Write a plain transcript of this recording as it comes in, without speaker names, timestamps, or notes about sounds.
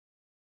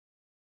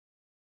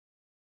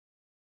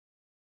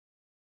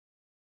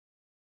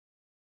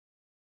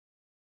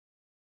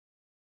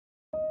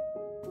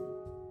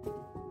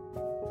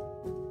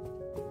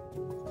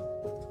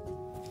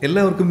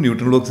എല്ലാവർക്കും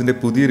ന്യൂട്രൺ വ്ലോഗ്സിൻ്റെ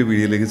പുതിയൊരു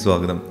വീഡിയോയിലേക്ക്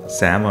സ്വാഗതം.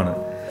 സാമാണ്.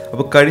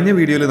 അപ്പോൾ കഴിഞ്ഞ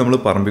വീഡിയോയിൽ നമ്മൾ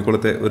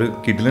പറമ്പിക്കുളത്തെ ഒരു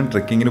കിടിലൻ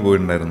ട്രെക്കിങ്ങിന്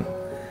പോയിട്ടുണ്ടായിരുന്നു.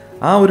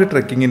 ആ ഒരു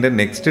ട്രെക്കിങ്ങിൻ്റെ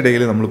നെക്സ്റ്റ്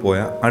ഡേയിൽ നമ്മൾ പോയ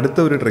അടുത്ത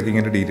ഒരു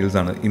ട്രെക്കിങ്ങിൻ്റെ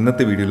ഡീറ്റെയിൽസാണ്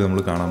ഇന്നത്തെ വീഡിയോയിൽ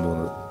നമ്മൾ കാണാൻ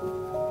പോകുന്നത്.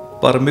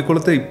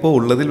 പറമ്പിക്കുളത്ത് ഇപ്പോൾ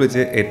ഉള്ളതിൽ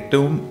വെച്ച്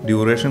ഏറ്റവും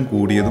ഡ്യൂറേഷൻ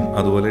കൂടിയതും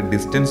അതുപോലെ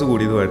ഡിസ്റ്റൻസ്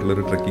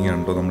കൂടിയതുമായിട്ടുള്ളൊരു ട്രെക്കിംഗ്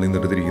ആണ് കേട്ടോ നമ്മൾ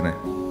ഇന്ന് എടുത്തിരിക്കുന്നത്.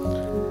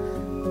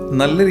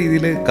 നല്ല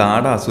രീതിയിൽ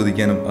കാട്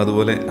ആസ്വദിക്കാനും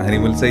അതുപോലെ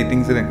അനിമൽ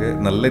സൈറ്റിങ്സിനൊക്കെ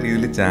നല്ല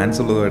രീതിയിൽ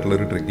ചാൻസ്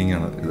ഉള്ളതുമായിട്ടുള്ളൊരു ട്രെക്കിംഗ്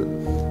ആണ് ഇത്.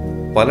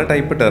 പല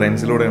ടൈപ്പ്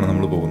ടെറൈൻസിലൂടെയാണ്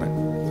നമ്മൾ പോകുന്നത്.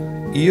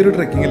 ഈ ഒരു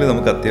ട്രെക്കിങ്ങിൽ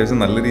നമുക്ക് അത്യാവശ്യം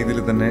നല്ല രീതിയിൽ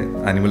തന്നെ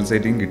അനിമൽ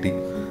സൈറ്റിംഗ് കിട്ടി.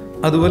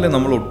 അതുപോലെ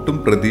നമ്മൾ ഒട്ടും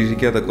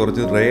പ്രതീക്ഷിക്കാത്ത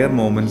കുറച്ച് റെയർ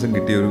മൊമെൻറ്റ്സും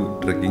കിട്ടിയ ഒരു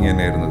ട്രെക്കിംഗ്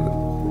തന്നെയായിരുന്നു ഇത്.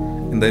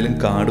 എന്തായാലും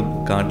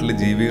കാട്ടിലെ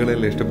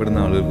ജീവികളെല്ലാം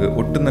ഇഷ്ടപ്പെടുന്ന ആളുകൾക്ക്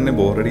ഒട്ടും തന്നെ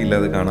ബോറടി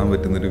ഇല്ലാതെ കാണാൻ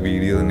പറ്റുന്നൊരു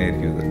വീഡിയോ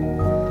തന്നെയായിരിക്കും ഇത്.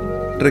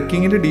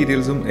 ട്രെക്കിങ്ങിൻ്റെ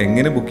ഡീറ്റെയിൽസും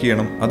എങ്ങനെ ബുക്ക്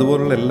ചെയ്യണം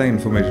അതുപോലുള്ള എല്ലാ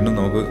ഇൻഫർമേഷനും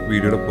നമുക്ക്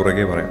വീഡിയോയുടെ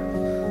പുറകെ പറയാം.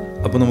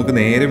 അപ്പോൾ നമുക്ക്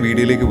നേരെ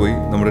വീഡിയോയിലേക്ക് പോയി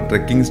നമ്മുടെ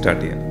ട്രെക്കിംഗ്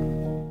സ്റ്റാർട്ട് ചെയ്യാം.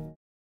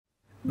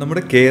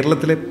 നമ്മുടെ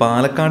കേരളത്തിലെ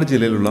പാലക്കാട്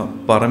ജില്ലയിലുള്ള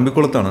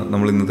പറമ്പിക്കുളത്താണ്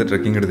നമ്മൾ ഇന്നത്തെ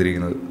ട്രെക്കിംഗ്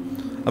എടുത്തിരിക്കുന്നത്.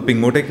 അപ്പോൾ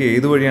ഇങ്ങോട്ടേക്ക്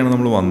ഏത് വഴിയാണ്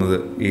നമ്മൾ വന്നത്,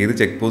 ഏത്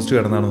ചെക്ക് പോസ്റ്റ്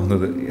കടന്നാണ്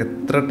വന്നത്,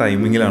 എത്ര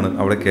ടൈമിങ്ങിലാണ്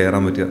അവിടെ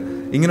കയറാൻ പറ്റുക,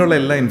 ഇങ്ങനെയുള്ള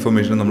എല്ലാ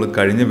ഇൻഫർമേഷനും നമ്മൾ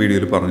കഴിഞ്ഞ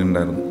വീഡിയോയിൽ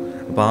പറഞ്ഞിട്ടുണ്ടായിരുന്നു.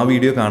 അപ്പോൾ ആ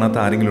വീഡിയോ കാണാത്ത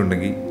ആരെങ്കിലും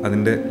ഉണ്ടെങ്കിൽ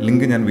അതിൻ്റെ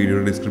ലിങ്ക് ഞാൻ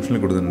വീഡിയോയുടെ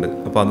ഡിസ്ക്രിപ്ഷനിൽ കൊടുത്തിട്ടുണ്ട്.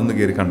 അപ്പോൾ അതൊന്ന്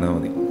കയറി കണ്ടാൽ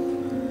മതി.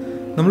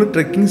 നമ്മൾ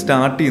ട്രെക്കിംഗ്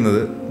സ്റ്റാർട്ട്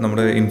ചെയ്യുന്നത്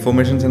നമ്മുടെ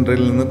ഇൻഫർമേഷൻ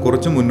സെൻറ്ററിൽ നിന്ന്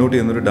കുറച്ച് മുന്നോട്ട്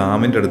ചെയ്യുന്നൊരു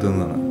ഡാമിൻ്റെ അടുത്ത്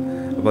നിന്നാണ്.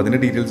 അപ്പോൾ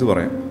അതിൻ്റെ ഡീറ്റെയിൽസ്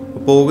പറയാം.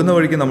 പോകുന്ന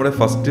വഴിക്ക് നമ്മുടെ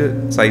ഫസ്റ്റ്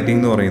സൈറ്റിംഗ്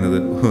എന്ന് പറയുന്നത്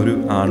ഒരു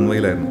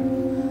ആൺമയിലായിരുന്നു.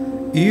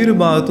 ഈ ഒരു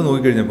ഭാഗത്ത്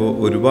നോക്കിക്കഴിഞ്ഞപ്പോൾ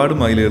ഒരുപാട്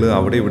മയിലുകൾ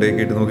അവിടെ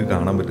ഇവിടെയൊക്കെ ആയിട്ട് നമുക്ക്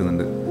കാണാൻ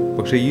പറ്റുന്നുണ്ട്.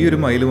 പക്ഷേ ഈ ഒരു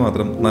മയിൽ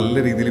മാത്രം നല്ല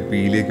രീതിയിൽ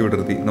പീലിയൊക്കെ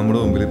വിടർത്തി നമ്മുടെ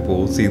മുമ്പിൽ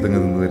പോസ് ചെയ്തങ്ങ്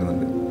നിന്ന്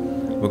തരുന്നുണ്ട്.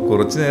 അപ്പോൾ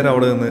കുറച്ച് നേരം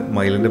അവിടെ നിന്ന്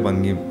മയിലിൻ്റെ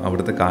ഭംഗിയും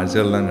അവിടുത്തെ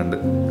കാഴ്ചകളെല്ലാം കണ്ട്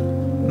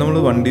നമ്മൾ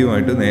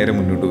വണ്ടിയുമായിട്ട് നേരെ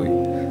മുന്നോട്ട് പോയി.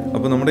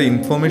 അപ്പോൾ നമ്മുടെ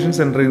ഇൻഫർമേഷൻ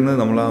സെൻറ്ററിൽ നിന്ന്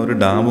നമ്മൾ ആ ഒരു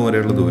ഡാം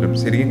വരെയുള്ള ദൂരം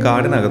ശരിക്കും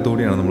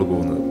കാടിനകത്തുകൂടിയാണ് നമ്മൾ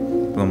പോകുന്നത്.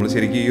 അപ്പോൾ നമ്മൾ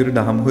ശരിക്കും ഈ ഒരു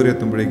ഡാം വരെ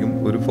എത്തുമ്പോഴേക്കും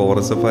ഒരു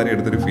ഫോറസ്റ്റ് സഫാരി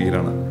എടുത്തൊരു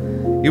ഫീലാണ്.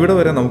 ഇവിടെ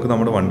വരെ നമുക്ക്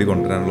നമ്മുടെ വണ്ടി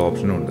കൊണ്ടുവരാനുള്ള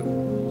ഓപ്ഷനും ഉണ്ട്.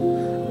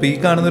 അപ്പോൾ ഈ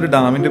കാണുന്നൊരു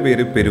ഡാമിൻ്റെ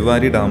പേര്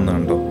പെരുവാരി ഡാം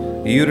എന്നാണ് കേട്ടോ.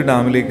 ഈ ഒരു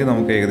ഡാമിലേക്ക്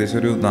നമുക്ക് ഏകദേശം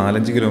ഒരു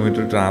 4-5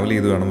 കിലോമീറ്റർ ട്രാവൽ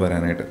ചെയ്ത് വേണം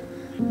വരാനായിട്ട്.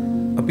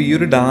 അപ്പോൾ ഈ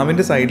ഒരു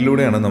ഡാമിൻ്റെ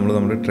സൈഡിലൂടെയാണ് നമ്മൾ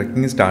നമ്മുടെ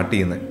ട്രെക്കിംഗ് സ്റ്റാർട്ട്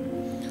ചെയ്യുന്നത്.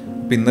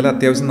 അപ്പോൾ ഇന്നലെ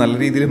അത്യാവശ്യം നല്ല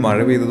രീതിയിൽ മഴ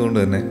പെയ്തതുകൊണ്ട്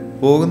തന്നെ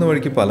പോകുന്ന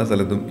വഴിക്ക് പല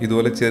സ്ഥലത്തും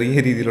ഇതുപോലെ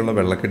ചെറിയ രീതിയിലുള്ള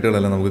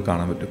വെള്ളക്കെട്ടുകളെല്ലാം നമുക്ക്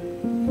കാണാൻ പറ്റും.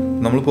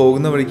 നമ്മൾ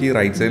പോകുന്ന വഴിക്ക്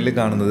റൈറ്റ് സൈഡിൽ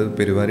കാണുന്നത്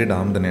പെരുവാരി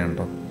ഡാം തന്നെയാണ്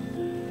കേട്ടോ.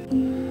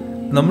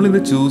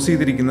 നമ്മളിന്ന് ചൂസ്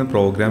ചെയ്തിരിക്കുന്ന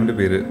പ്രോഗ്രാമിൻ്റെ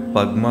പേര്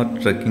പഗ്മാർക്ക്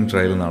ട്രെക്കിംഗ്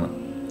ട്രയൽ എന്നാണ്.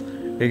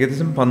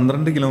 ഏകദേശം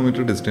 12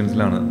 കിലോമീറ്റർ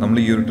ഡിസ്റ്റൻസിലാണ് നമ്മൾ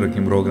ഈ ഒരു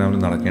ട്രെക്കിംഗ് പ്രോഗ്രാമിൽ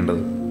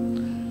നടക്കേണ്ടത്.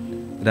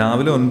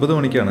 രാവിലെ 9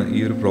 മണിക്കാണ് ഈ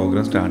ഒരു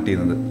പ്രോഗ്രാം സ്റ്റാർട്ട്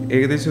ചെയ്യുന്നത്.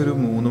 ഏകദേശം ഒരു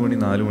 3 മണി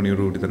 4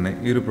 മണിയോടുകൂടി തന്നെ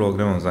ഈ ഒരു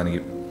പ്രോഗ്രാം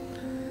അവസാനിക്കും.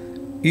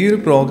 ഈ ഒരു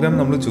പ്രോഗ്രാം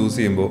നമ്മൾ ചൂസ്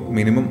ചെയ്യുമ്പോൾ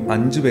മിനിമം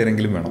 5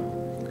 പേരെങ്കിലും വേണം.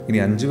 ഇനി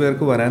 5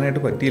 പേർക്ക്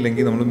വരാനായിട്ട്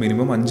പറ്റിയില്ലെങ്കിൽ നമ്മൾ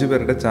മിനിമം 5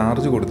 പേരുടെ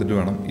ചാർജ് കൊടുത്തിട്ട്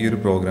വേണം ഈ ഒരു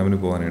പ്രോഗ്രാമിന്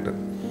പോകാനായിട്ട്.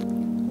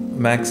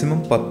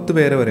 മാക്സിമം 10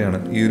 പേരെ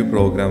വരെയാണ് ഈ ഒരു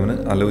പ്രോഗ്രാമിന്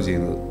അലൗ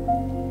ചെയ്യുന്നത്.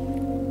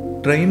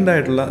 ട്രെയിൻഡ്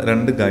ആയിട്ടുള്ള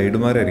 2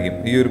 ഗൈഡുമാരായിരിക്കും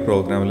ഈ ഒരു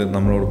പ്രോഗ്രാമിൽ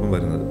നമ്മളോടൊപ്പം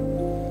വരുന്നത്.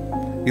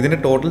 ഇതിൻ്റെ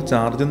ടോട്ടൽ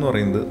ചാർജ് എന്ന്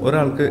പറയുന്നത്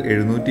ഒരാൾക്ക്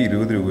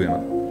 720 രൂപയാണ്.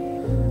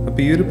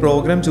 അപ്പോൾ ഈ ഒരു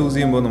പ്രോഗ്രാം ചൂസ്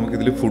ചെയ്യുമ്പോൾ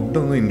നമുക്കിതിൽ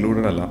ഫുഡൊന്നും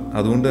ഇൻക്ലൂഡഡ് അല്ല.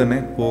 അതുകൊണ്ട് തന്നെ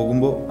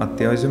പോകുമ്പോൾ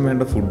അത്യാവശ്യം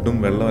വേണ്ട ഫുഡും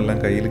വെള്ളമെല്ലാം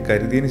കയ്യിൽ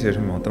കരുതിയതിന്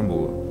ശേഷം മാത്രം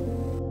പോവുക.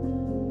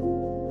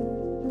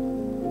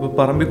 അപ്പോൾ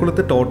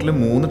പറമ്പിക്കുളത്ത് ടോട്ടൽ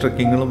 3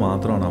 ട്രെക്കിങ്ങുകൾ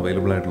മാത്രമാണ്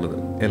അവൈലബിൾ ആയിട്ടുള്ളത്.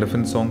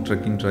 Elephant song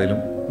trekking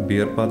ട്രയലും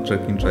beer path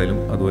trekking ട്രയലും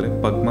അതുപോലെ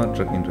പഗ്മാർക്ക്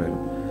ട്രെക്കിംഗ്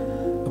ട്രയലും.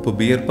 അപ്പോൾ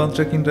ബിയർ പാത്ത്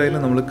ട്രെക്കിംഗ് ട്രയൽ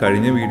നമ്മൾ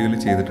കഴിഞ്ഞ വീഡിയോയിൽ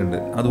ചെയ്തിട്ടുണ്ട്.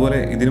 അതുപോലെ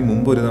ഇതിന്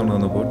മുമ്പ് ഒരു തവണ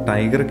വന്നപ്പോൾ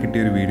ടൈഗറെ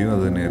കിട്ടിയൊരു വീഡിയോ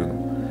അത് തന്നെയായിരുന്നു.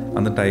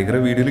 അന്ന് ടൈഗറെ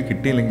വീഡിയോയിൽ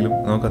കിട്ടിയില്ലെങ്കിലും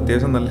നമുക്ക്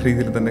അത്യാവശ്യം നല്ല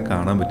രീതിയിൽ തന്നെ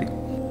കാണാൻ പറ്റി.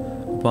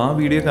 അപ്പോൾ ആ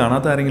വീഡിയോ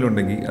കാണാത്ത ആരെങ്കിലും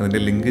ഉണ്ടെങ്കിൽ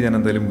അതിൻ്റെ ലിങ്ക് ഞാൻ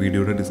എന്തായാലും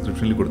വീഡിയോയുടെ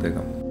ഡിസ്ക്രിപ്ഷനിൽ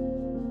കൊടുത്തേക്കാം.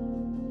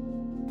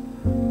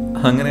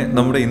 അങ്ങനെ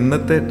നമ്മുടെ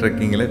ഇന്നത്തെ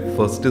ട്രെക്കിങ്ങിലെ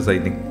ഫസ്റ്റ്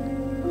സൈറ്റിംഗ്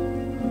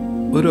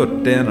ഒരു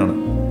ഒറ്റയാനാണ്.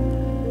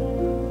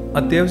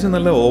 അത്യാവശ്യം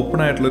നല്ല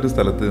ഓപ്പൺ ആയിട്ടുള്ളൊരു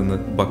സ്ഥലത്ത് നിന്ന്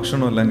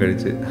ഭക്ഷണമെല്ലാം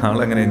കഴിച്ച്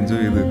ആളങ്ങനെ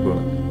എൻജോയ് ചെയ്ത്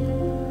നിൽക്കുകയാണ്.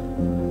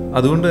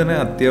 അതുകൊണ്ട് തന്നെ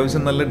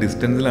അത്യാവശ്യം നല്ല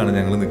ഡിസ്റ്റൻസിലാണ്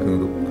ഞങ്ങൾ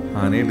നിൽക്കുന്നത്.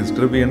 ആനയെ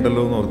ഡിസ്റ്റർബ്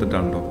ചെയ്യണ്ടല്ലോ എന്ന്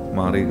ഓർത്തിട്ടാണല്ലോ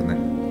മാറിയിരുന്നത്.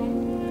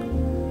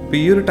 അപ്പോൾ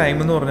ഈ ഒരു ടൈം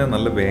എന്ന് പറഞ്ഞാൽ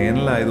നല്ല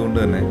വേനലായതുകൊണ്ട്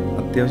തന്നെ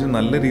അത്യാവശ്യം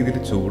നല്ല രീതിയിൽ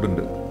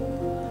ചൂടുണ്ട്.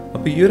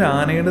 അപ്പോൾ ഈ ഒരു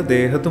ആനയുടെ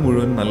ദേഹത്ത്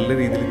മുഴുവൻ നല്ല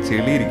രീതിയിൽ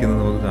ചെളി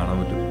ഇരിക്കുന്നത് നമുക്ക് കാണാൻ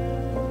പറ്റും.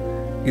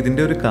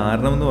 ഇതിൻ്റെ ഒരു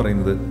കാരണം എന്ന്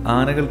പറയുന്നത്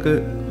ആനകൾക്ക്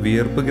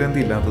വിയർപ്പ്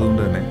ഗ്രന്ഥി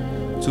ഇല്ലാത്തതുകൊണ്ട് തന്നെ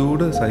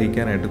ചൂട്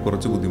സഹിക്കാനായിട്ട്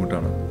കുറച്ച്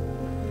ബുദ്ധിമുട്ടാണ്.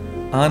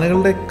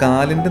 ആനകളുടെ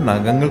കാലിൻ്റെ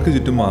നഖങ്ങൾക്ക്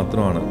ചുറ്റും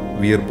മാത്രമാണ്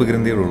വിയർപ്പ്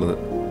ഗ്രന്ഥികളുള്ളത്.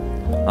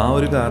 ആ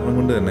ഒരു കാരണം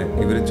കൊണ്ട് തന്നെ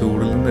ഇവർ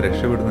ചൂടിൽ നിന്ന്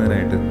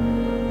രക്ഷപ്പെടുന്നതിനായിട്ട്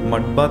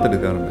മഡ് ബാത്ത്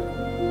എടുക്കാറുണ്ട്.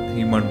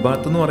 ഈ മഡ്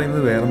ബാത്ത് എന്ന്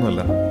പറയുന്നത്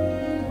വേറൊന്നുമല്ല,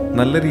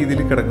 നല്ല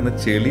രീതിയിൽ കിടക്കുന്ന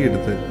ചെളി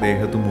എടുത്ത്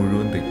ദേഹത്ത്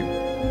മുഴുവൻ തേക്കും.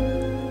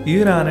 ഈ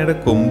ഒരു ആനയുടെ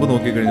കൊമ്പ്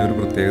നോക്കിക്കഴിഞ്ഞാൽ ഒരു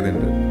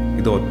പ്രത്യേകതയുണ്ട്.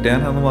 ഇത്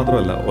ഒറ്റയാനാണെന്ന്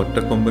മാത്രമല്ല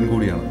ഒറ്റക്കൊമ്പൻ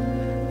കൂടിയാണ്.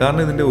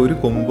 കാരണം ഇതിൻ്റെ ഒരു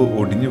കൊമ്പ്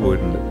ഒടിഞ്ഞു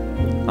പോയിട്ടുണ്ട്.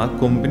 ആ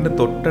കൊമ്പിൻ്റെ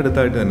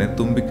തൊട്ടടുത്തായിട്ട് തന്നെ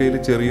തുമ്പിക്കൈയിൽ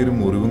ചെറിയൊരു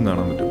മുറിവും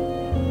കാണാൻ പറ്റും.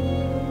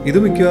 ഇത്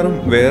മിക്കവാറും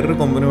വേറൊരു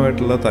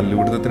കൊമ്പനുമായിട്ടുള്ള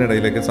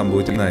തല്ലുപിടുത്തത്തിനിടയിലൊക്കെ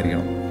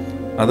സംഭവിച്ചിരുന്നതായിരിക്കണം.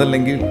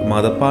 അതല്ലെങ്കിൽ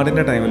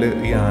മതപ്പാടിൻ്റെ ടൈമിൽ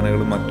ഈ ആനകൾ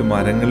മറ്റു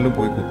മരങ്ങളിലും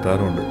പോയി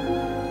കുത്താറുണ്ട്.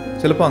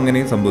 ചിലപ്പോൾ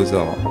അങ്ങനെയും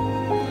സംഭവിച്ചതാവാം.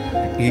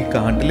 ഈ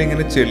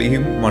കാട്ടിലിങ്ങനെ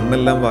ചെളിയും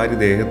മണ്ണെല്ലാം വാരി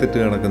ദേഹത്തിട്ട്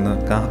കിടക്കുന്ന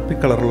കാപ്പി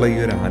കളറുള്ള ഈ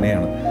ഒരു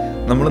ആനയാണ്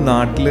നമ്മൾ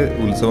നാട്ടിൽ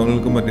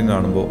ഉത്സവങ്ങൾക്കും മറ്റും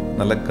കാണുമ്പോൾ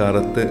നല്ല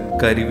കറുത്ത്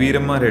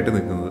കരിവീരന്മാരായിട്ട്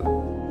നിൽക്കുന്നത്.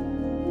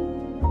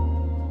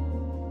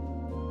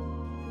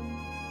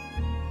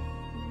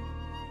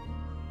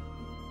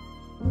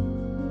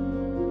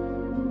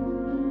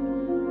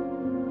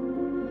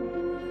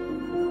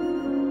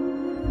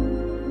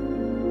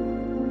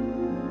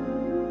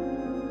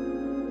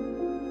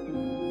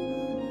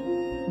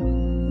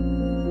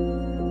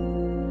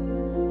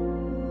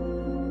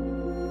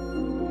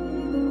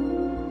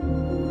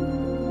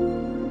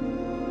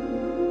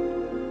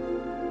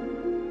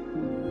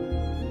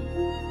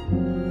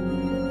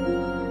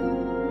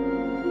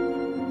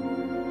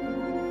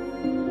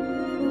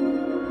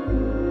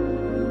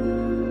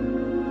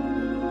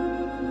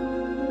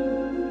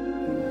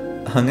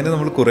 അങ്ങനെ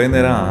നമ്മൾ കുറേ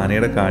നേരം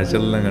ആനയുടെ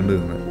കാഴ്ചകളെല്ലാം കണ്ടു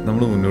നിന്ന്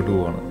നമ്മൾ മുന്നോട്ട്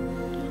പോവാണ്.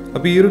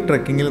 അപ്പോൾ ഈ ഒരു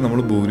ട്രെക്കിങ്ങിൽ നമ്മൾ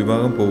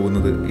ഭൂരിഭാഗം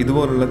പോകുന്നത്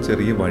ഇതുപോലുള്ള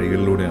ചെറിയ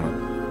വഴികളിലൂടെയാണ്.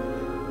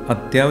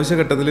 അത്യാവശ്യ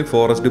ഘട്ടത്തിൽ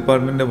ഫോറസ്റ്റ്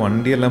ഡിപ്പാർട്ട്മെൻറ്റിൻ്റെ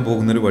വണ്ടിയെല്ലാം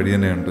പോകുന്നൊരു വഴി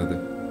തന്നെയാണ് ഇത്.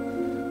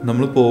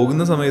 നമ്മൾ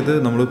പോകുന്ന സമയത്ത്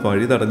നമ്മൾ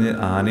വഴി തടഞ്ഞ്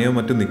ആനയോ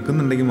മറ്റോ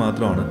നിൽക്കുന്നുണ്ടെങ്കിൽ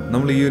മാത്രമാണ്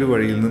നമ്മൾ ഈ ഒരു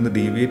വഴിയിൽ നിന്ന്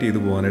ഡീവിയേറ്റ് ചെയ്ത്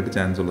പോകാനായിട്ട്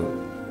ചാൻസ് ഉള്ളത്.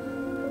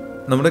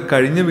 നമ്മുടെ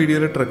കഴിഞ്ഞ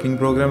വീഡിയോയിലെ ട്രെക്കിംഗ്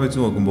പ്രോഗ്രാം വെച്ച്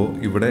നോക്കുമ്പോൾ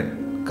ഇവിടെ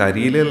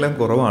കരിയിലെല്ലാം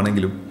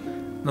കുറവാണെങ്കിലും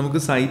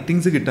നമുക്ക്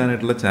സൈറ്റിങ്സ്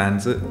കിട്ടാനായിട്ടുള്ള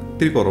ചാൻസ്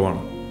ഇത്തിരി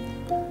കുറവാണ്.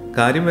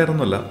 കാര്യം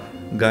വേറൊന്നുമല്ല,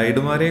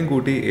 ഗൈഡുമാരെയും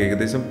കൂട്ടി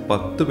ഏകദേശം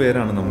 10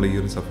 പേരാണ് നമ്മൾ ഈ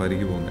ഒരു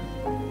സഫാരിക്ക് പോകുന്നത്.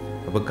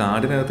 അപ്പോൾ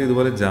കാടിനകത്ത്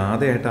ഇതുപോലെ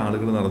ജാഥയായിട്ട്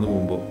ആളുകൾ നടന്നു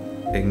പോകുമ്പോൾ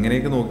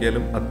എങ്ങനെയൊക്കെ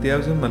നോക്കിയാലും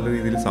അത്യാവശ്യം നല്ല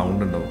രീതിയിൽ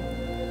സൗണ്ട് ഉണ്ടാവും.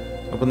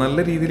 അപ്പോൾ നല്ല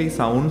രീതിയിൽ ഈ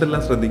സൗണ്ട്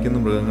എല്ലാം ശ്രദ്ധിക്കുന്ന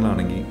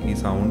മൃഗങ്ങളാണെങ്കിൽ ഈ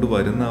സൗണ്ട്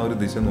വരുന്ന ആ ഒരു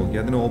ദിശ നോക്കി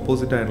അതിന്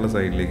ഓപ്പോസിറ്റ് ആയിട്ടുള്ള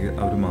സൈഡിലേക്ക്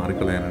അവർ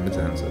മാറിക്കളയാനാണ്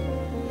ചാൻസ്.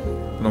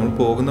 നമ്മൾ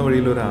പോകുന്ന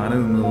വഴിയിൽ ഒരു ആന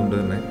നിന്നതുകൊണ്ട്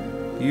തന്നെ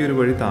ഈ ഒരു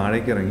വഴി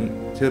താഴേക്ക് ഇറങ്ങി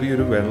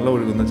ചെറിയൊരു വെള്ളം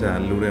ഒഴുകുന്ന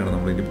ചാനലിലൂടെയാണ്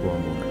നമ്മളിനി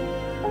പോകാൻ പോകുന്നത്.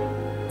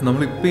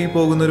 നമ്മളിപ്പോൾ ഈ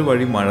പോകുന്ന ഒരു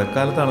വഴി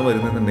മഴക്കാലത്താണ്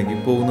വരുന്നതെന്നുണ്ടെങ്കിൽ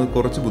പോകുന്നത്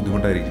കുറച്ച്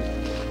ബുദ്ധിമുട്ടായിരിക്കും.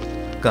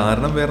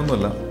 കാരണം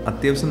വേറൊന്നുമല്ല,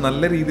 അത്യാവശ്യം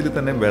നല്ല രീതിയിൽ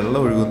തന്നെ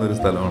വെള്ളം ഒഴുകുന്ന ഒരു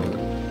സ്ഥലമാണിത്.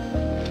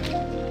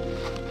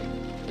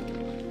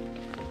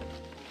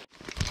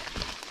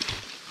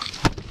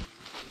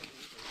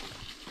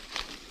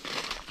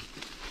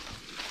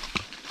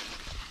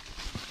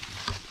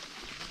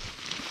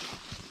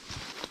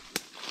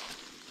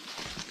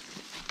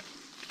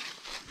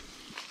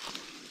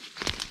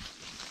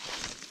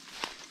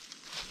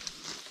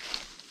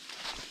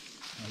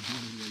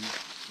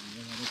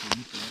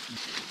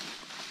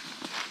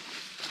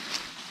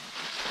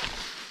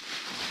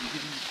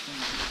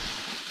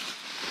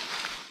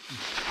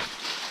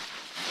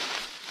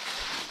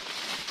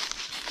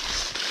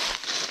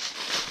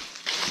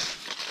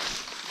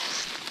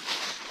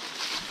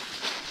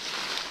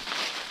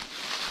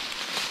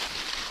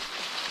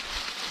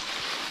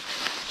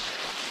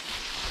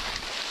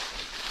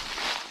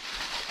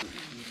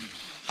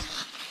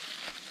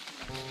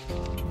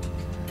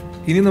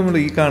 ഇനി നമ്മൾ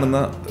ഈ കാണുന്ന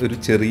ഒരു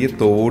ചെറിയ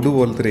തോട്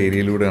പോലത്തെ ഒരു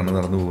ഏരിയയിലൂടെയാണ്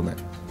നടന്നു പോകുന്നത്.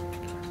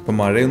 അപ്പം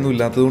മഴയൊന്നും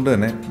ഇല്ലാത്തതുകൊണ്ട്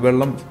തന്നെ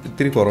വെള്ളം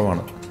ഇത്തിരി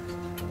കുറവാണ്.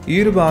 ഈ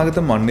ഒരു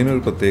ഭാഗത്തെ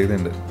മണ്ണിനൊരു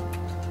പ്രത്യേകതയുണ്ട്.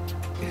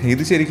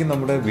 ഇത് ശരിക്കും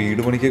നമ്മുടെ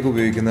വീട് പണിക്കൊക്കെ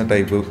ഉപയോഗിക്കുന്ന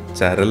ടൈപ്പ്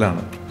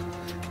ചരലാണ്.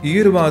 ഈ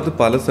ഒരു ഭാഗത്ത്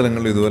പല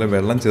സ്ഥലങ്ങളിലും ഇതുപോലെ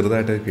വെള്ളം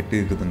ചെറുതായിട്ട് കെട്ടി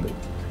നിൽക്കുന്നുണ്ട്.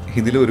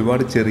 ഇതിൽ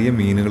ഒരുപാട് ചെറിയ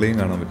മീനുകളെയും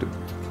കാണാൻ പറ്റും.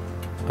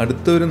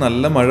 അടുത്തൊരു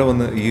നല്ല മഴ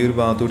വന്ന് ഈ ഒരു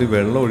ഭാഗത്തുകൂടി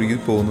വെള്ളം ഒഴുകി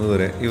പോകുന്നത്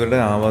വരെ ഇവരുടെ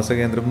ആവാസ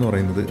കേന്ദ്രം എന്ന്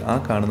പറയുന്നത് ആ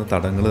കാണുന്ന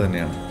തടങ്ങൾ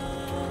തന്നെയാണ്.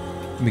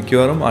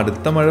 മിക്കവാറും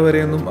അടുത്ത മഴ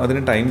വരെയൊന്നും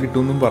അതിന് ടൈം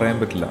കിട്ടുമെന്നും പറയാൻ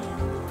പറ്റില്ല.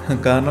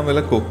 കാരണം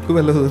വല്ല കൊക്ക്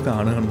വല്ലതും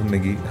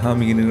കാണുകയാണെന്നുണ്ടെങ്കിൽ ആ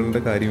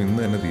മീനുകളുടെ കാര്യം ഇന്ന്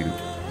തന്നെ തീരും.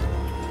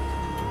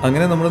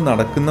 അങ്ങനെ നമ്മൾ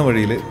നടക്കുന്ന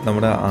വഴിയിൽ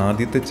നമ്മുടെ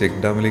ആദ്യത്തെ ചെക്ക്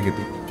ഡാമിലേക്ക്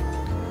എത്തി.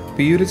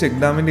 അപ്പോൾ ഈ ഒരു ചെക്ക്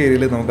ഡാമിൻ്റെ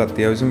ഏരിയയിൽ നമുക്ക്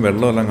അത്യാവശ്യം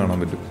വെള്ളമെല്ലാം കാണാൻ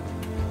പറ്റും.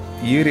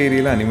 ഈ ഒരു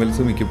ഏരിയയിൽ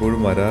അനിമൽസ്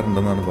മിക്കപ്പോഴും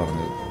വരാറുണ്ടെന്നാണ്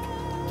പറഞ്ഞത്.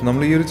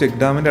 നമ്മൾ ഈ ഒരു ചെക്ക്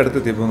ഡാമിൻ്റെ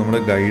അടുത്തെത്തിയപ്പോൾ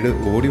നമ്മുടെ ഗൈഡ്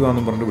ഓടി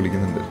വാന്നും പറഞ്ഞിട്ട്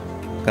വിളിക്കുന്നുണ്ട്.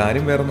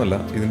 കാര്യം വേറൊന്നുമല്ല,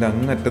 ഇതിൻ്റെ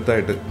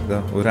അങ്ങറ്റത്തായിട്ട്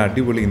ഇതാ ഒരു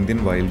അടിപൊളി ഇന്ത്യൻ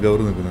വൈൽഡ്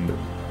ഗൗർ നിൽക്കുന്നുണ്ട്.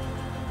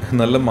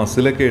 നല്ല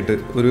മസിലൊക്കെ ആയിട്ട്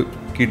ഒരു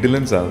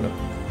കിഡിലൻ സാധനം.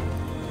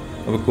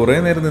 അപ്പോൾ കുറേ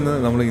നേരം നിന്ന്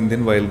നമ്മൾ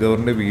ഇന്ത്യൻ വൈൽഡ്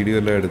ഗൗറിൻ്റെ വീഡിയോ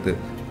എല്ലാം എടുത്ത്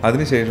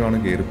അതിനുശേഷമാണ്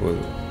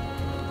കയറിപ്പോയത്.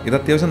 ഇത്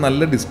അത്യാവശ്യം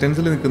നല്ല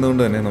ഡിസ്റ്റൻസിൽ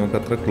നിൽക്കുന്നതുകൊണ്ട് തന്നെ നമുക്ക്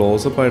അത്ര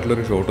ക്ലോസപ്പ്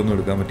ആയിട്ടുള്ളൊരു ഷോട്ടൊന്നും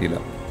എടുക്കാൻ പറ്റിയില്ല.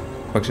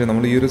 പക്ഷേ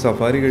നമ്മൾ ഈ ഒരു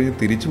സഫാരി കഴിഞ്ഞ്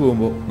തിരിച്ചു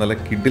പോകുമ്പോൾ നല്ല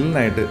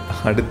കിഡിലിനായിട്ട്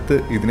അടുത്ത്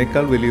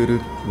ഇതിനേക്കാൾ വലിയൊരു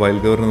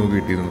വൈൽഡ് ഗൗർ നമുക്ക്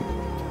കിട്ടിയിരുന്നു.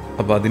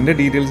 അപ്പോൾ അതിൻ്റെ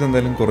ഡീറ്റെയിൽസ്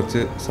എന്തായാലും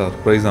കുറച്ച്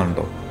സർപ്രൈസ് ആണ്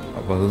കേട്ടോ.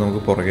 അപ്പോൾ അത്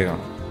നമുക്ക് പുറകെ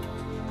കാണാം.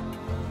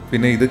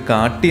 പിന്നെ ഇത്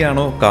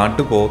കാട്ടിയാണോ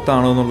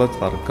കാട്ടുപോത്താണോ എന്നുള്ള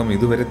തർക്കം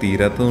ഇതുവരെ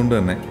തീരാത്തതുകൊണ്ട്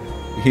തന്നെ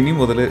ഇനി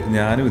മുതൽ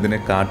ഞാനും ഇതിനെ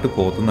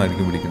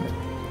കാട്ടുപോത്തെന്നായിരിക്കും വിളിക്കുന്നത്.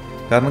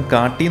 കാരണം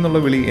കാട്ടി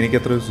എന്നുള്ള വിളി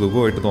എനിക്കത്ര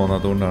സുഖമായിട്ട്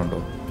തോന്നാത്തതുകൊണ്ടാണ്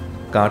കേട്ടോ.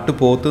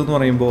 കാട്ടുപോത്ത് എന്ന്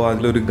പറയുമ്പോൾ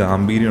അതിലൊരു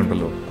ഗാംഭീര്യം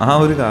ഉണ്ടല്ലോ, ആ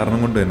ഒരു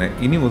കാരണം കൊണ്ട് തന്നെ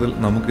ഇനി മുതൽ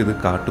നമുക്കിത്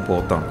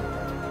കാട്ടുപോത്താണ്.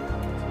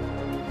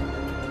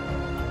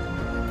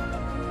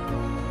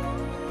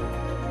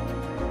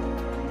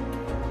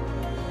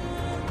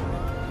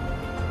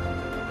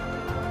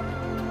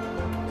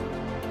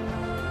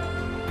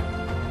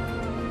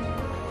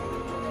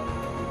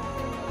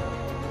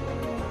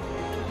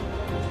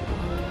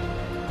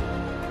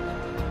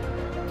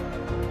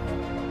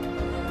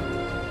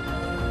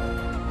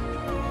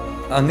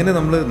 അങ്ങനെ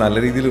നമ്മൾ നല്ല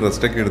രീതിയിൽ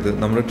റെസ്റ്റൊക്കെ എടുത്ത്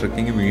നമ്മുടെ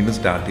ട്രെക്കിങ് വീണ്ടും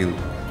സ്റ്റാർട്ട് ചെയ്തു.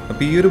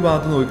 അപ്പോൾ ഈ ഒരു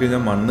ഭാഗത്ത്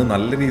നോക്കിക്കഴിഞ്ഞാൽ മണ്ണ്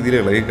നല്ല രീതിയിൽ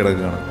ഇളകി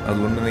കിടക്കുകയാണ്.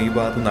 അതുകൊണ്ട് തന്നെ ഈ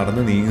ഭാഗത്ത്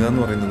നടന്ന് നീങ്ങുക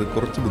എന്ന് പറയുന്നത്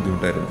കുറച്ച്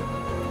ബുദ്ധിമുട്ടായിരുന്നു.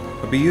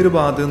 അപ്പോൾ ഈ ഒരു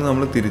ഭാഗത്ത് നിന്ന്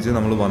നമ്മൾ തിരിച്ച്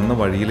നമ്മൾ വന്ന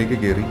വഴിയിലേക്ക്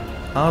കയറി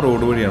ആ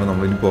റോഡ് വഴിയാണ്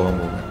നമ്മളിനി പോകാൻ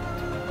പോകുന്നത്.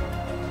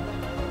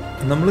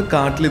 നമ്മൾ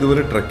കാട്ടിൽ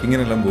ഇതുപോലെ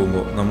ട്രക്കിങ്ങിനെല്ലാം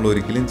പോകുമ്പോൾ നമ്മൾ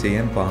ഒരിക്കലും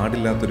ചെയ്യാൻ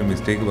പാടില്ലാത്തൊരു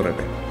മിസ്റ്റേക്ക്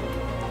പറയട്ടെ.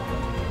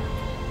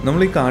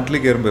 നമ്മൾ ഈ കാട്ടിൽ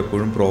കയറുമ്പോൾ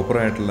എപ്പോഴും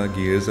പ്രോപ്പറായിട്ടുള്ള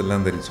ഗിയേഴ്സ്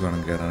എല്ലാം ധരിച്ച്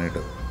വേണം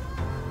കയറാനായിട്ട്.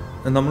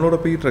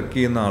 നമ്മളോടൊപ്പം ഈ ട്രക്ക്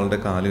ചെയ്യുന്ന ആളുടെ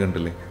കാല്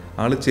കണ്ടില്ലേ,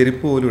 ആൾ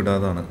ചെരുപ്പ് പോലും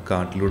ഇടാതാണ്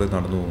കാട്ടിലൂടെ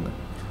നടന്നു പോകുന്നത്.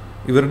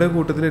 ഇവരുടെ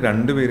കൂട്ടത്തിൽ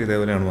 2 പേര്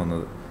ഇതേപോലെയാണ്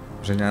വന്നത്.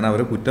 പക്ഷെ ഞാൻ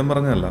അവരെ കുറ്റം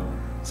പറഞ്ഞതല്ല.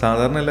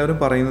 സാധാരണ എല്ലാവരും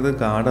പറയുന്നത്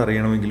കാട്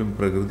അറിയണമെങ്കിലും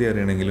പ്രകൃതി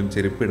അറിയണമെങ്കിലും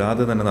ചെരുപ്പ്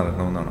ഇടാതെ തന്നെ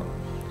നടക്കണമെന്നാണ്.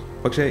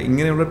 പക്ഷേ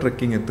ഇങ്ങനെയുള്ള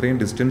ട്രക്കിംഗ്, ഇത്രയും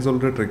ഡിസ്റ്റൻസ്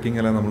ഉള്ള ട്രക്കിംഗ്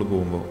എല്ലാം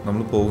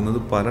നമ്മൾ പോകുന്നത്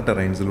പല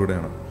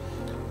ടെറൈൻസിലൂടെയാണ്.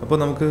 അപ്പോൾ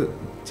നമുക്ക്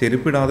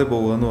ചെരുപ്പിടാതെ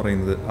പോകുക എന്ന്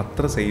പറയുന്നത്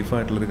അത്ര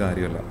സേഫായിട്ടുള്ളൊരു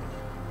കാര്യമല്ല.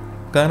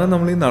 കാരണം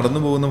നമ്മൾ ഈ നടന്നു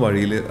പോകുന്ന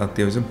വഴിയിൽ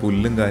അത്യാവശ്യം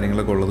പുല്ലും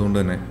കാര്യങ്ങളൊക്കെ ഉള്ളതുകൊണ്ട്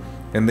തന്നെ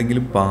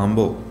എന്തെങ്കിലും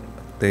പാമ്പോ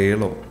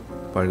തേളോ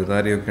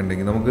പഴുതാരയൊക്കെ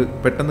ഉണ്ടെങ്കിൽ നമുക്ക്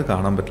പെട്ടെന്ന്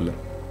കാണാൻ പറ്റില്ല.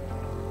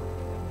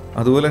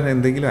 അതുപോലെ തന്നെ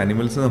എന്തെങ്കിലും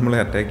അനിമൽസ് നമ്മളെ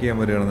അറ്റാക്ക് ചെയ്യാൻ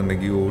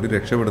വരികയാണെന്നുണ്ടെങ്കിൽ ഓടി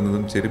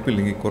രക്ഷപ്പെടുന്നതും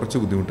ചെരുപ്പില്ലെങ്കിൽ കുറച്ച്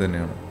ബുദ്ധിമുട്ട്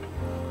തന്നെയാണ്.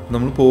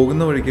 നമ്മൾ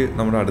പോകുന്ന വഴിക്ക്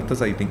നമ്മുടെ അടുത്ത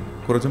സൈറ്റിംഗ്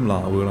കുറച്ച്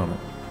മ്ലാവുകളാണ്.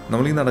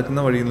 നമ്മൾ ഈ നടക്കുന്ന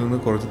വഴിയിൽ നിന്ന്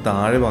കുറച്ച്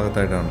താഴെ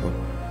ഭാഗത്തായിട്ടാണ്. അപ്പോൾ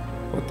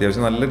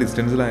അത്യാവശ്യം നല്ല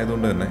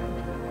ഡിസ്റ്റൻസിലായതുകൊണ്ട് തന്നെ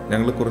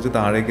ഞങ്ങൾ കുറച്ച്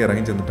താഴേക്ക്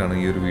ഇറങ്ങി ചെന്നിട്ടാണ്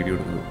ഈ ഒരു വീഡിയോ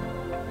എടുത്തത്.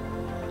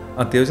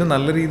 അത്യാവശ്യം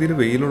നല്ല രീതിയിൽ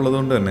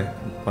വെയിലുള്ളതുകൊണ്ട് തന്നെ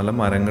പല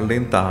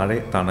മരങ്ങളുടെയും താഴെ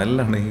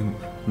തണലിലാണ് ഈ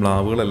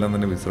മ്ലാവുകളെല്ലാം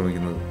തന്നെ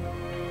വിശ്രമിക്കുന്നത്.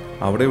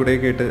 അവിടെ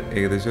ഇവിടെയൊക്കെ ആയിട്ട്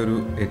ഏകദേശം ഒരു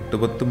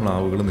 8-10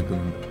 മ്ലാവുകൾ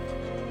നിൽക്കുന്നുണ്ട്.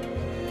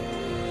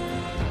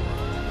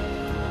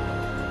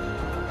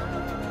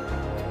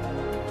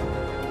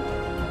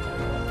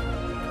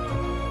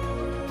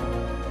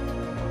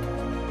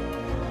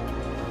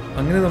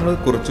 അങ്ങനെ നമ്മൾ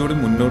കുറച്ചുകൂടി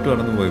മുന്നോട്ട്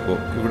കടന്നു പോയപ്പോൾ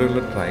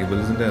ഇവിടെയുള്ള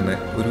ട്രൈബൽസിൻ്റെ തന്നെ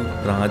ഒരു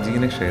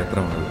പ്രാചീന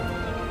ക്ഷേത്രമാണത്.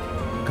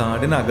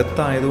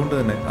 കാടിനകത്തായതുകൊണ്ട്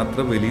തന്നെ അത്ര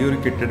വലിയൊരു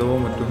കെട്ടിടമോ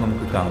മറ്റോ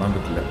നമുക്ക് കാണാൻ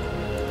പറ്റില്ല.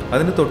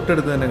 അതിന്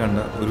തൊട്ടടുത്ത് തന്നെ കണ്ട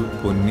ഒരു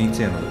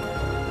പൊന്നീച്ചയാണത്.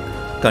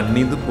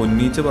 കണ്ണീന്ന്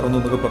പൊന്നീച്ച പറന്നു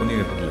എന്നൊക്കെ പറഞ്ഞു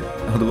കേട്ടിട്ടില്ലേ?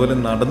 അതുപോലെ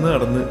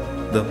നടന്ന്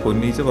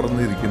പൊന്നീച്ച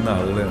പറന്നിരിക്കുന്ന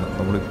ആളുകളെയാണ്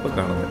നമ്മളിപ്പോൾ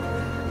കാണുന്നത്.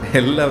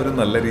 എല്ലാവരും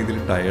നല്ല രീതിയിൽ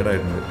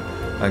ടയേർഡായിട്ടുണ്ട്.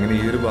 അങ്ങനെ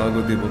ഈ ഒരു ഭാഗം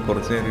എത്തിയപ്പോൾ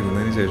കുറച്ച് നേരം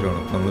ഇരുന്നതിന്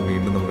ശേഷമാണ് നമ്മൾ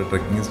വീണ്ടും നമ്മുടെ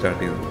ട്രക്കിങ്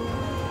സ്റ്റാർട്ട് ചെയ്തത്.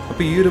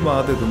 അപ്പോൾ ഈ ഒരു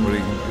ഭാഗത്ത്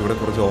എത്തുമ്പോഴേക്കും ഇവിടെ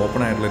കുറച്ച്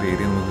ഓപ്പൺ ആയിട്ടുള്ളൊരു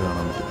ഏരിയ നമുക്ക്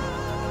കാണാൻ പറ്റും.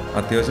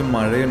 അത്യാവശ്യം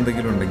മഴ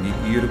എന്തെങ്കിലും ഉണ്ടെങ്കിൽ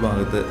ഈ ഒരു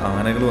ഭാഗത്ത്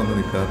ആനകൾ വന്ന്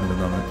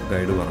നിൽക്കാറുണ്ടെന്നാണ്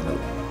ഗൈഡ്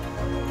പറഞ്ഞത്.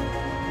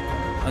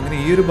 അങ്ങനെ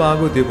ഈ ഒരു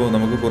ഭാഗം എത്തിയപ്പോൾ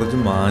നമുക്ക് കുറച്ച്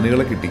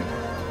മാനുകളെ കിട്ടി.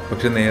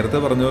 പക്ഷെ നേരത്തെ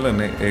പറഞ്ഞ പോലെ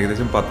തന്നെ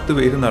ഏകദേശം 10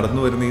 പേര്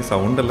നടന്നു വരുന്ന ഈ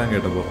സൗണ്ട് എല്ലാം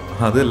കേട്ടപ്പോൾ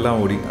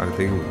അതെല്ലാം ഓടി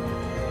അകത്തേക്ക് പോയി.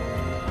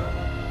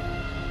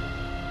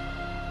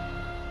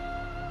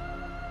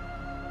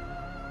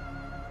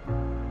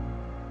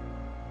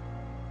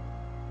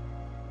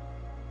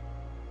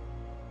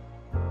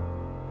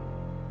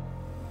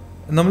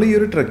 നമ്മൾ ഈ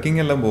ഒരു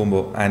ട്രക്കിംഗ് എല്ലാം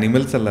പോകുമ്പോൾ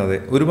ആനിമൽസ് അല്ലാതെ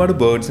ഒരുപാട്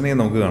ബേർഡ്സിനെ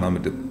നമുക്ക് കാണാൻ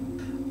പറ്റും.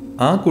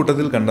 ആ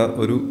കൂട്ടത്തിൽ കണ്ട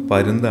ഒരു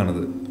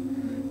പരുന്താണിത്.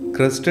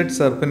 ക്രസ്റ്റഡ്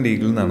സർപ്പൻ്റ്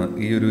ഈഗിൾ എന്നാണ്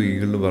ഈ ഒരു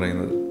ഈഗിളിന്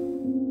പറയുന്നത്.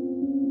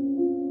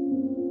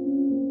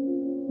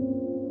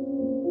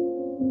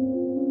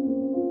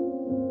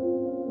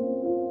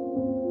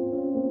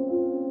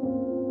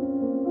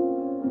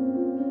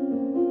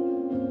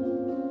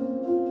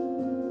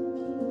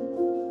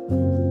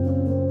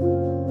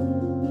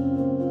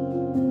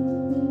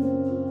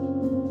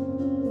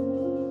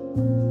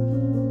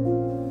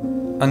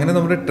 അങ്ങനെ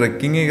നമ്മുടെ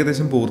ട്രെക്കിംഗ്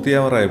ഏകദേശം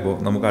പൂർത്തിയാവാറായപ്പോൾ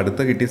നമുക്ക്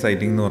അടുത്ത കിട്ടിയ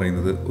സൈറ്റിംഗ് എന്ന്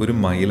പറയുന്നത് ഒരു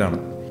മയിലാണ്.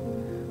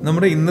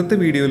 നമ്മുടെ ഇന്നത്തെ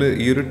വീഡിയോയിൽ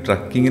ഈ ഒരു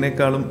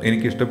ട്രക്കിങ്ങിനേക്കാളും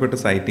എനിക്ക് ഇഷ്ടപ്പെട്ട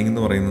സൈറ്റിംഗ്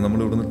എന്ന് പറയുന്നത് നമ്മൾ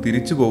ഇവിടുന്ന്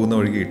തിരിച്ചു പോകുന്ന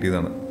വഴിക്ക്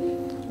കിട്ടിയതാണ്.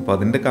 അപ്പോൾ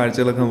അതിൻ്റെ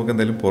കാഴ്ചകളൊക്കെ നമുക്ക്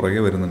എന്തായാലും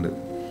പുറകെ വരുന്നുണ്ട്.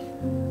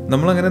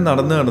 നമ്മളങ്ങനെ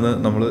നടന്ന്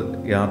നമ്മൾ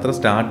യാത്ര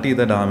സ്റ്റാർട്ട്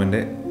ചെയ്ത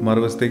ഡാമിൻ്റെ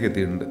മറുവശത്തേക്ക്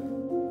എത്തിയിട്ടുണ്ട്.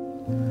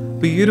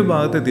 അപ്പോൾ ഈ ഒരു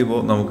ഭാഗത്ത്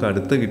എത്തിയപ്പോൾ നമുക്ക്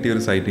അടുത്ത് കിട്ടിയ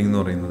ഒരു സൈറ്റിംഗ് എന്ന്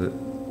പറയുന്നത്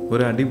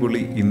ഒരു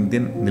അടിപൊളി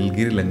ഇന്ത്യൻ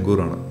നിൽഗിരി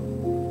ലങ്കൂറാണ്.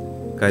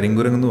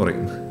 കരിങ്കുരങ്ങെന്ന്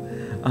പറയും.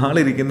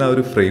 ആളിരിക്കുന്ന ആ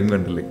ഒരു ഫ്രെയിം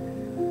കണ്ടില്ലേ?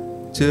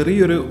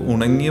 ചെറിയൊരു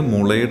ഉണങ്ങിയ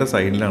മുളയുടെ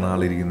സൈഡിലാണ്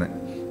ആളിരിക്കുന്നത്.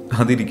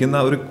 അതിരിക്കുന്ന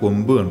ആ ഒരു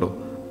കൊമ്പ് കണ്ടോ?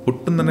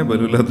 ഒട്ടും തന്നെ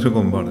ബലമില്ലാത്തൊരു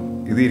കൊമ്പാണ്.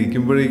 ഇത്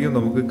ഇരിക്കുമ്പോഴേക്കും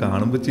നമുക്ക്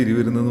കാണുമ്പോൾ ചിരി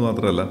വരുന്നത്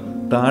മാത്രമല്ല,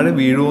 താഴെ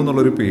വീഴുമോ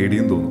എന്നുള്ളൊരു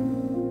പേടിയും തോന്നും.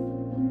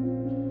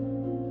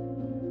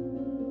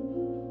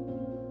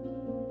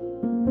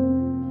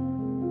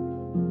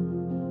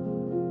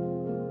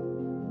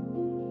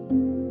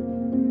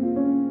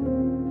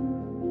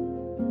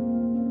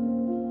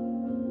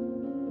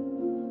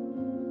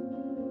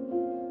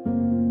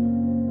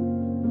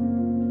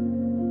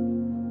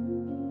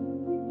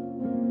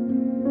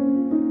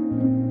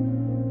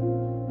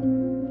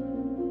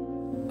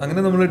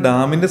 അങ്ങനെ നമ്മൾ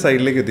ഡാമിൻ്റെ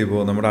സൈഡിലേക്ക്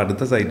എത്തിയപ്പോൾ നമ്മുടെ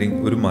അടുത്ത സൈറ്റിംഗ്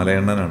ഒരു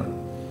മലയണ്ണനാണ്.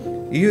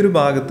 ഈ ഒരു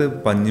ഭാഗത്ത്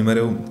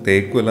പഞ്ഞിമരവും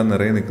തേക്കും എല്ലാം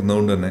നിറയെ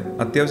നിൽക്കുന്നതുകൊണ്ട് തന്നെ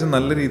അത്യാവശ്യം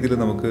നല്ല രീതിയിൽ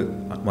നമുക്ക്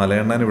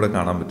മലയണ്ണാൻ ഇവിടെ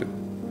കാണാൻ പറ്റും.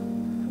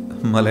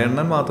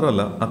 മലയണ്ണാൻ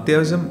മാത്രമല്ല,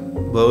 അത്യാവശ്യം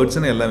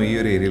ബേർഡ്സിനെ എല്ലാം ഈ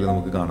ഒരു ഏരിയയിൽ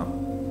നമുക്ക് കാണാം.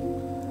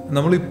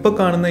 നമ്മളിപ്പോൾ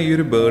കാണുന്ന ഈ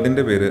ഒരു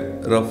ബേർഡിൻ്റെ പേര്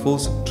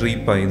റഫൂസ് ട്രീ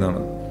പൈ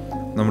എന്നാണ്.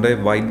 നമ്മുടെ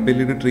വൈറ്റ്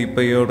ബെല്ലിഡ് ട്രീ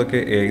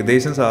പൈയോടൊക്കെ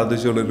ഏകദേശം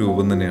സാദൃശ്യമുള്ള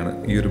രൂപം തന്നെയാണ്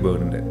ഈ ഒരു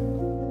ബേർഡിൻ്റെ.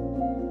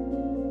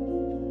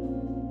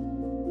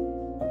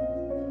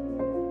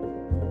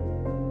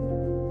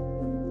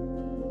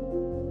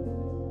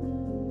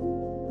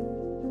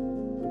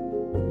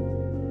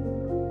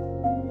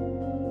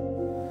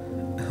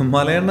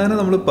 മലയണ്ണാനെ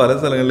നമ്മൾ പല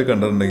സ്ഥലങ്ങളിൽ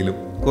കണ്ടിട്ടുണ്ടെങ്കിലും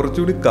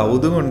കുറച്ചുകൂടി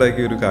കൗതുകം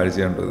ഉണ്ടാക്കിയ ഒരു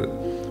കാഴ്ചയാണിത്.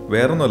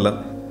 വേറൊന്നുമല്ല,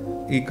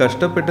 ഈ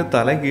കഷ്ടപ്പെട്ട്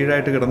തല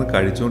കീഴായിട്ട് കിടന്ന്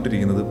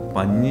കഴിച്ചുകൊണ്ടിരിക്കുന്നത്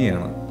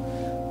പഞ്ഞിയാണ്.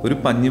 ഒരു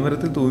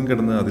പഞ്ഞിമരത്തിൽ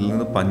തൂങ്ങിക്കിടന്ന് അതിൽ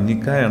നിന്ന്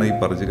പഞ്ഞിക്കായാണ് ഈ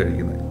പറിച്ച്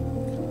കഴിക്കുന്നത്.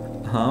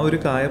 ആ ഒരു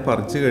കായ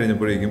പറിച്ച്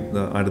കഴിഞ്ഞപ്പോഴേക്കും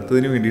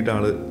അടുത്തതിന് വേണ്ടിയിട്ട്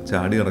ആൾ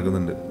ചാടി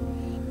ഇറങ്ങുന്നുണ്ട്.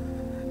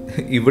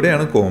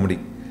 ഇവിടെയാണ് കോമഡി.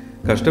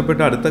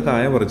 കഷ്ടപ്പെട്ട് അടുത്ത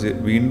കായ പറിച്ച്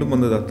വീണ്ടും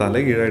വന്ന് തല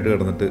കീഴായിട്ട്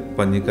കിടന്നിട്ട്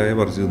പഞ്ഞിക്കായ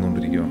പറിച്ച്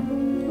തിന്നുകൊണ്ടിരിക്കുകയാണ്.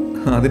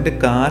 അതിൻ്റെ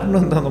കാരണം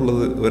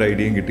എന്താണെന്നുള്ളത് ഒരു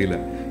ഐഡിയയും കിട്ടിയില്ല.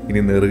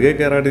 ഇനി നെറുകെ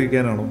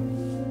കയറാണ്ടിരിക്കാനാണോ?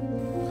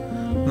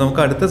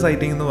 നമുക്ക് അടുത്ത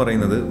സൈറ്റിംഗ് എന്ന്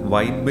പറയുന്നത്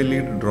വൈറ്റ്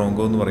ബെല്ലീഡ്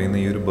ഡ്രോങ്കോ എന്ന് പറയുന്ന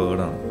ഈ ഒരു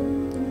ബേർഡാണ്.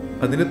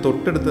 അതിൻ്റെ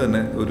തൊട്ടടുത്ത്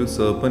തന്നെ ഒരു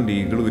സർപ്പൻ്റ്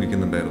ഈഗിൾ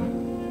ഇരിക്കുന്നുണ്ടായിരുന്നു.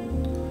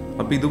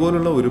 അപ്പോൾ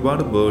ഇതുപോലുള്ള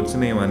ഒരുപാട്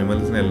ബേർഡ്സിനെയും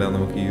അനിമൽസിനെയും എല്ലാം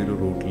നമുക്ക് ഈ ഒരു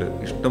റൂട്ടിൽ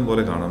ഇഷ്ടം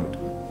പോലെ കാണാൻ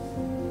പറ്റും.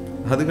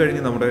 അത്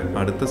കഴിഞ്ഞ് നമ്മുടെ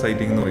അടുത്ത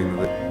സൈറ്റിംഗ് എന്ന്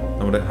പറയുന്നത്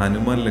നമ്മുടെ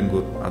ഹനുമാൻ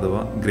ലംഗൂർ അഥവാ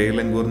ഗ്രേ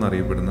ലംഗൂർ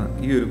എന്നറിയപ്പെടുന്ന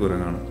ഈ ഒരു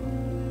കുരങ്ങാണ്.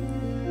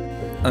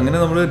 അങ്ങനെ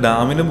നമ്മൾ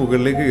ഡാമിൻ്റെ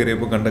മുകളിലേക്ക്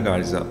കയറിയപ്പോൾ കണ്ട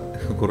കാഴ്ച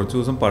കുറച്ച്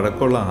ദിവസം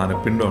പഴക്കമുള്ള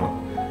ആനപ്പിണ്ടമാണ്.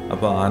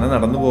 അപ്പോൾ ആന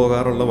നടന്നു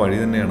പോകാറുള്ള വഴി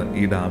തന്നെയാണ്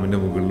ഈ ഡാമിൻ്റെ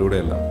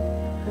മുകളിലൂടെയെല്ലാം.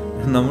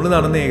 നമ്മൾ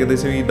നടന്ന്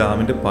ഏകദേശം ഈ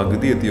ഡാമിൻ്റെ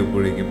പകുതി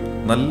എത്തിയപ്പോഴേക്കും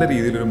നല്ല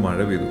രീതിയിലൊരു മഴ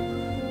പെയ്തു.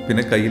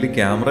 പിന്നെ കയ്യിൽ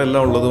ക്യാമറ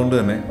എല്ലാം ഉള്ളതുകൊണ്ട്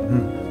തന്നെ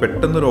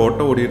പെട്ടെന്നൊരു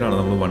ഓട്ടോ ഓടിയിട്ടാണ്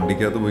നമ്മൾ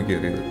വണ്ടിക്കകത്ത് പോയി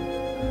കയറിയത്.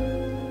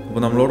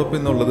 അപ്പോൾ നമ്മളോടൊപ്പം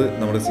ഇന്നുള്ളത്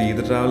നമ്മുടെ സീത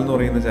ട്രാവൽ എന്ന്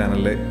പറയുന്ന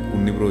ചാനലിലെ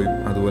ഉണ്ണിബ്രോയും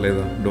അതുപോലെ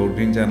ഡോട്ട്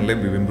ഗ്രീൻ ചാനലിലെ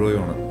ബിബിൻ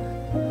ബ്രോയുമാണ്.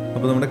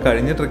 അപ്പോൾ നമ്മുടെ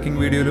കഴിഞ്ഞ ട്രക്കിംഗ്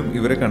വീഡിയോയിലും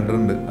ഇവരെ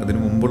കണ്ടിട്ടുണ്ട്, അതിന്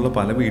മുമ്പുള്ള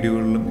പല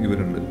വീഡിയോകളിലും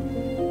ഇവരുണ്ട്.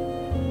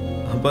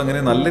 അപ്പോൾ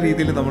അങ്ങനെ നല്ല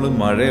രീതിയിൽ നമ്മൾ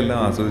മഴയെല്ലാം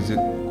ആസ്വദിച്ച്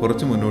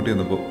കുറച്ച് മുന്നോട്ട്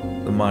ചെന്നപ്പോൾ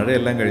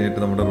മഴയെല്ലാം കഴിഞ്ഞിട്ട്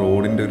നമ്മുടെ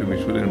റോഡിൻ്റെ ഒരു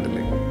വിഷ്വൽ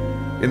കണ്ടില്ലേ,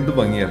 എന്ത്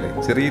ഭംഗിയല്ലേ.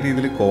 ചെറിയ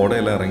രീതിയിൽ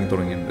കോടയെല്ലാം ഇറങ്ങി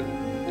തുടങ്ങിയിട്ടുണ്ട്.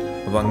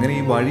 അപ്പോൾ അങ്ങനെ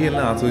ഈ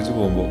വഴിയെല്ലാം ആസ്വദിച്ച്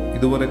പോകുമ്പോൾ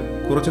ഇതുപോലെ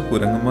കുറച്ച്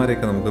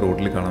കുരങ്ങന്മാരെയൊക്കെ നമുക്ക്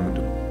റോഡിൽ കാണാൻ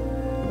പറ്റും.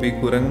 അപ്പോൾ ഈ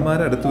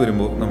കുരങ്ങന്മാരെ അടുത്ത്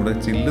വരുമ്പോൾ നമ്മുടെ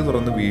ചില്ല്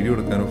തുറന്ന് വീഡിയോ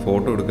എടുക്കാനോ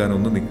ഫോട്ടോ എടുക്കാനോ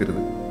ഒന്നും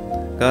നിൽക്കരുത്.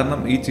 കാരണം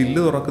ഈ ചില്ല്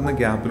തുറക്കുന്ന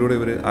ഗ്യാപ്പിലൂടെ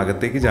ഇവർ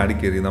അകത്തേക്ക്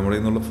ചാടിക്കയറി നമ്മുടെ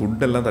നിന്നുള്ള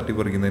ഫുഡെല്ലാം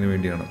തട്ടിപ്പറിക്കുന്നതിന്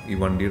വേണ്ടിയാണ് ഈ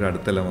വണ്ടിയുടെ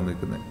അടുത്തെല്ലാം വന്ന്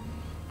നിൽക്കുന്നത്.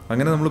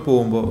 അങ്ങനെ നമ്മൾ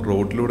പോകുമ്പോൾ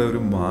റോഡിലൂടെ ഒരു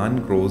മാൻ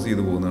ക്രോസ്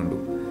ചെയ്ത് പോകുന്നുണ്ട്.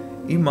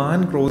 ഈ മാൻ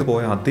ക്രോസ്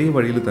പോയ അതേ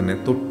വഴിയിൽ തന്നെ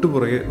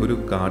തൊട്ടുപുറകെ ഒരു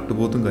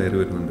കാട്ടുപോത്തും കയറി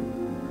വരുന്നുണ്ട്.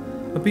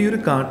 അപ്പോൾ ഈ ഒരു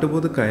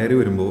കാട്ടുപോത്ത് കയറി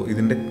വരുമ്പോൾ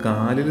ഇതിൻ്റെ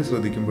കാലിൽ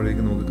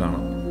ശ്രദ്ധിക്കുമ്പോഴേക്കും നമുക്ക്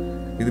കാണാം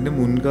ഇതിൻ്റെ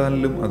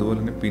മുൻകാലിലും അതുപോലെ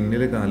തന്നെ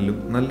പിന്നിലെ കാലിലും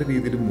നല്ല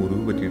രീതിയിൽ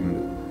മുറിവ്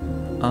പറ്റിയിട്ടുണ്ട്.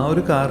 ആ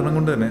ഒരു കാരണം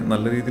കൊണ്ട് തന്നെ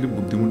നല്ല രീതിയിൽ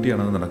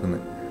ബുദ്ധിമുട്ടിയാണ് അത്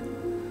നടക്കുന്നത്.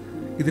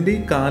 ഇതിൻ്റെ ഈ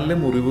കാലിലെ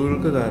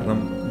മുറിവുകൾക്ക് കാരണം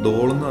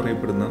ദോളെന്ന്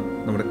അറിയപ്പെടുന്ന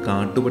നമ്മുടെ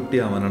കാട്ടുപട്ടി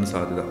ആവാനാണ്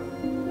സാധ്യത.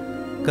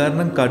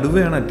 കാരണം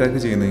കടുവയാണ് അറ്റാക്ക്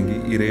ചെയ്യുന്നതെങ്കിൽ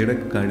ഇരയുടെ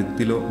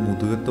കഴുത്തിലോ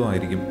മുതുകത്തോ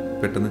ആയിരിക്കും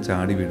പെട്ടെന്ന്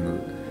ചാടി വീഴുന്നത്.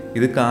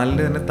 ഇത്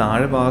കാലിൻ്റെ തന്നെ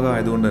താഴെ ഭാഗം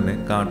ആയതുകൊണ്ട് തന്നെ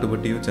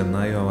കാട്ടുപട്ടിയോ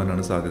ചെന്നായോ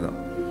ആവാനാണ് സാധ്യത.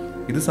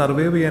 ഇത്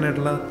സർവൈവ്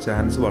ചെയ്യാനായിട്ടുള്ള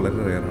ചാൻസ് വളരെ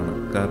റെയറാണ്.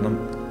 കാരണം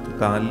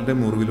കാലിൻ്റെ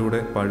മുറിവിലൂടെ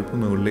പഴുപ്പ്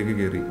മുകളിലേക്ക്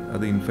കയറി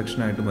അത്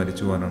ഇൻഫെക്ഷനായിട്ട്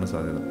മരിച്ചു പോകാനാണ്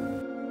സാധ്യത.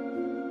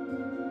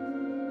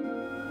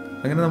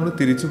 അങ്ങനെ നമ്മൾ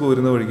തിരിച്ചു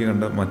പോരുന്ന വഴിക്ക്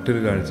കണ്ട മറ്റൊരു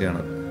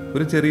കാഴ്ചയാണ്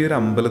ഒരു ചെറിയൊരു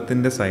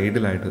അമ്പലത്തിൻ്റെ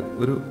സൈഡിലായിട്ട്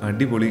ഒരു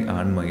അടിപൊളി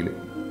ആൺമയിൽ.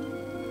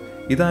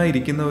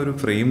 ഇതായിരിക്കുന്ന ഒരു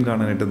ഫ്രെയിം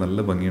കാണാനായിട്ട്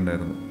നല്ല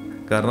ഭംഗിയുണ്ടായിരുന്നു.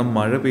 കാരണം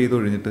മഴ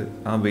പെയ്തൊഴിഞ്ഞിട്ട്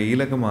ആ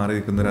വെയിലൊക്കെ മാറി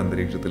നിൽക്കുന്ന ഒരു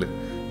അന്തരീക്ഷത്തിൽ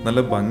നല്ല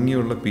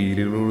ഭംഗിയുള്ള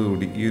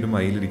പീലികളോടുകൂടി ഈ ഒരു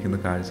മയിലിരിക്കുന്ന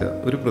കാഴ്ച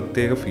ഒരു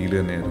പ്രത്യേക ഫീൽ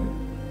തന്നെയായിരുന്നു.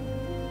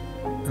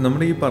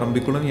 നമ്മുടെ ഈ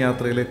പറമ്പിക്കുളം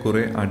യാത്രയിലെ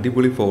കുറേ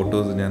അടിപൊളി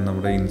ഫോട്ടോസ് ഞാൻ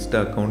നമ്മുടെ ഇൻസ്റ്റ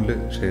അക്കൗണ്ടിൽ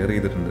ഷെയർ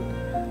ചെയ്തിട്ടുണ്ട്.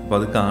 അപ്പോൾ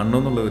അത്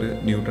കാണണമെന്നുള്ളവർ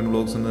ന്യൂട്ടൺ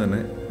വ്ലോഗ്സ് എന്ന്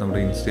തന്നെ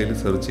നമ്മുടെ ഇൻസ്റ്റയിൽ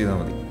സെർച്ച് ചെയ്താൽ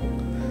മതി.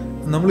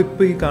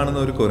 നമ്മളിപ്പോൾ ഈ കാണുന്ന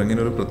ഒരു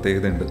കുരങ്ങിനൊരു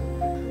പ്രത്യേകതയുണ്ട്.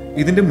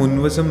 ഇതിൻ്റെ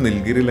മുൻവശം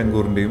നീൽഗിരി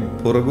ലംഗൂറിൻ്റെയും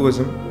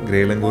പുറകുവശം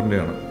ഗ്രേ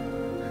ലംഗൂറിൻ്റെയാണ്.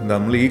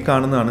 നമ്മൾ ഈ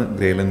കാണുന്നതാണ്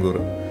ഗ്രേ ലംഗൂർ.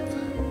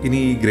 ഇനി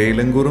ഈ ഗ്രേ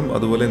ലംഗൂറും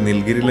അതുപോലെ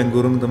നീൽഗിരി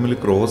ലംഗൂറും തമ്മിൽ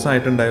ക്രോസ്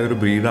ആയിട്ടുണ്ടായ ഒരു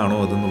ബ്രീഡാണോ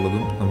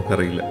അതെന്നുള്ളതും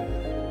നമുക്കറിയില്ല.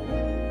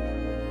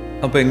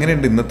 അപ്പോൾ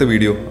എങ്ങനെയുണ്ട് ഇന്നത്തെ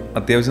വീഡിയോ?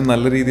 അത്യാവശ്യം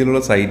നല്ല രീതിയിലുള്ള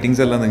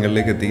സൈറ്റിങ്സ് എല്ലാം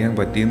നിങ്ങളിലേക്ക് എത്തിക്കാൻ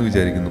പറ്റിയെന്ന്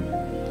വിചാരിക്കുന്നു.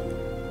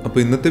 അപ്പോൾ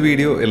ഇന്നത്തെ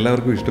വീഡിയോ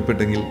എല്ലാവർക്കും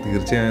ഇഷ്ടപ്പെട്ടെങ്കിൽ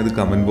തീർച്ചയായും അത്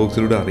കമൻറ്റ്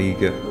ബോക്സിലൂടെ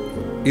അറിയിക്കുക.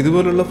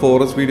 ഇതുപോലുള്ള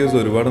ഫോറസ്റ്റ് വീഡിയോസ്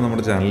ഒരുപാട്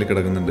നമ്മുടെ ചാനലിൽ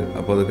കിടക്കുന്നുണ്ട്.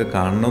 അപ്പോൾ അതൊക്കെ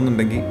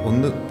കാണണമെന്നുണ്ടെങ്കിൽ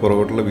ഒന്ന്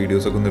പുറകോട്ടുള്ള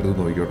വീഡിയോസൊക്കെ ഒന്ന് എടുത്ത്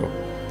നോക്കിക്കോട്ടോ.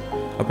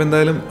 അപ്പോൾ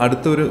എന്തായാലും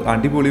അടുത്തൊരു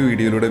അടിപൊളി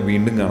വീഡിയോയിലൂടെ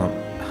വീണ്ടും കാണാം.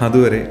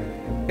 അതുവരെ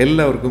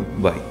എല്ലാവർക്കും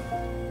ബൈ.